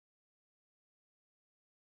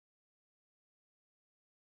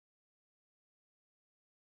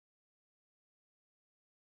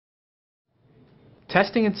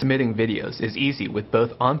Testing and submitting videos is easy with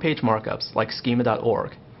both on-page markups like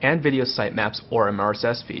schema.org and video sitemaps or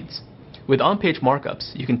RSS feeds. With on-page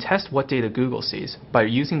markups, you can test what data Google sees by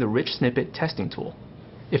using the rich snippet testing tool.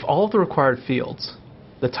 If all of the required fields,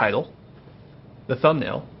 the title, the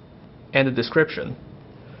thumbnail, and the description,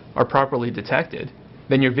 are properly detected,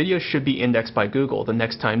 then your video should be indexed by Google the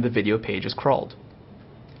next time the video page is crawled.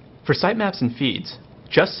 For sitemaps and feeds,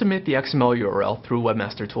 just submit the XML URL through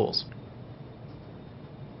Webmaster Tools.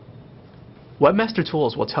 Webmaster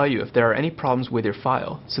Tools will tell you if there are any problems with your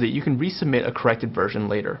file so that you can resubmit a corrected version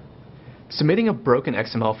later. Submitting a broken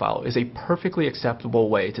XML file is a perfectly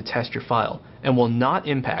acceptable way to test your file and will not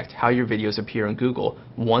impact how your videos appear in Google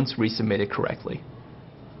once resubmitted correctly.